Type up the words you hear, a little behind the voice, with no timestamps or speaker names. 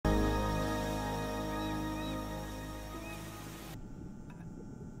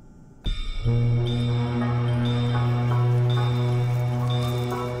Trash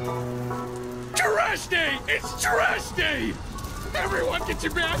day! It's trash day! Everyone get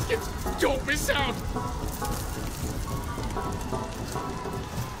your baskets! Don't miss out!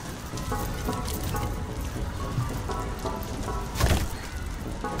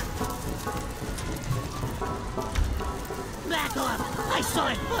 Back off! I saw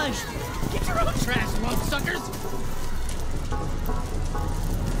it first! Get your own trash, love suckers!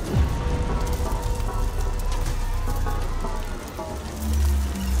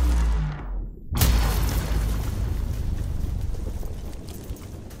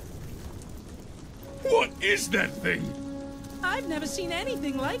 What is that thing? I've never seen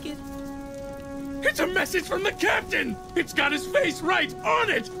anything like it. It's a message from the captain! It's got his face right on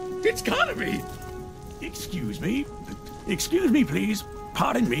it! It's gotta be! Excuse me? Excuse me, please.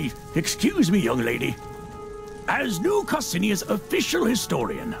 Pardon me. Excuse me, young lady. As New Cassinia's official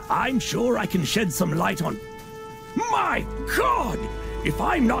historian, I'm sure I can shed some light on... My God! If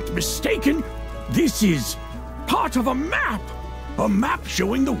I'm not mistaken, this is part of a map! A map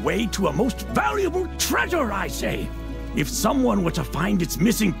showing the way to a most valuable treasure, I say! If someone were to find its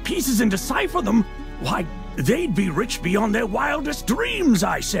missing pieces and decipher them, why, they'd be rich beyond their wildest dreams,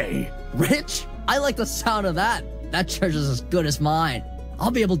 I say! Rich? I like the sound of that. That treasure's as good as mine.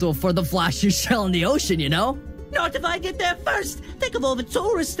 I'll be able to afford the flashy shell in the ocean, you know? Not if I get there first! Think of all the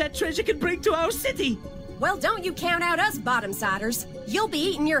tourists that treasure can bring to our city! Well, don't you count out us bottom-siders. You'll be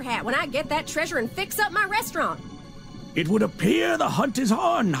eating your hat when I get that treasure and fix up my restaurant. It would appear the hunt is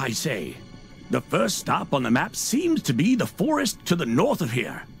on, I say. The first stop on the map seems to be the forest to the north of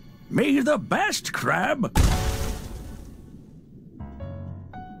here. May the best, Crab!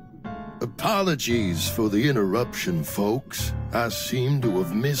 Apologies for the interruption, folks. I seem to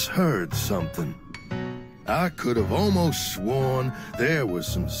have misheard something. I could have almost sworn there were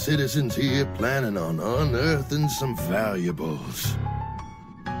some citizens here planning on unearthing some valuables.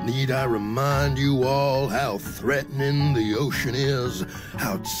 Need I remind you all how threatening the ocean is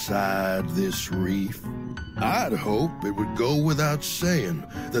outside this reef? I'd hope it would go without saying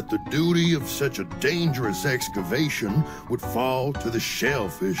that the duty of such a dangerous excavation would fall to the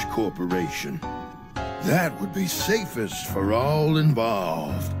Shellfish Corporation. That would be safest for all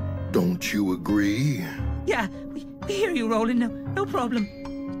involved. Don't you agree? Yeah, we hear you, Roland. No problem.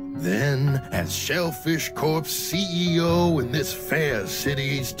 Then, as Shellfish Corp's CEO and this fair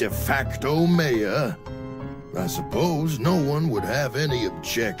city's de facto mayor, I suppose no one would have any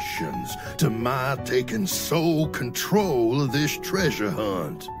objections to my taking sole control of this treasure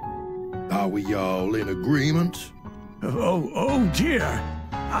hunt. Are we all in agreement? Oh dear.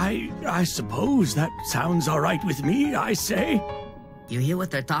 I suppose that sounds all right with me, I say. You hear what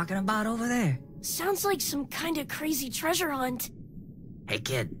they're talking about over there? Sounds like some kind of crazy treasure hunt. Hey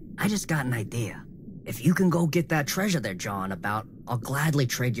kid, I just got an idea. If you can go get that treasure they're jawing about, I'll gladly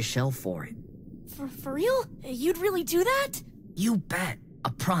trade your shell for it. For real? You'd really do that? You bet.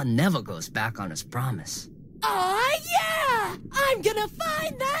 A prawn never goes back on his promise. Aw, yeah! I'm gonna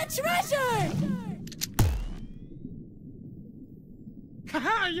find that treasure!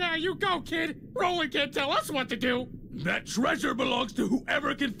 Haha, yeah, you go, kid! Roland can't tell us what to do! That treasure belongs to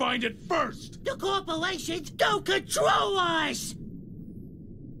whoever can find it first! The corporations don't control us!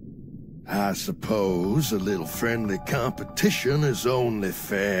 I suppose a little friendly competition is only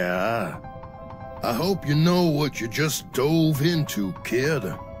fair. I hope you know what you just dove into, kid.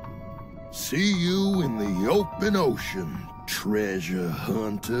 See you in the open ocean, treasure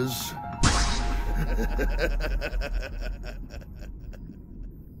hunters.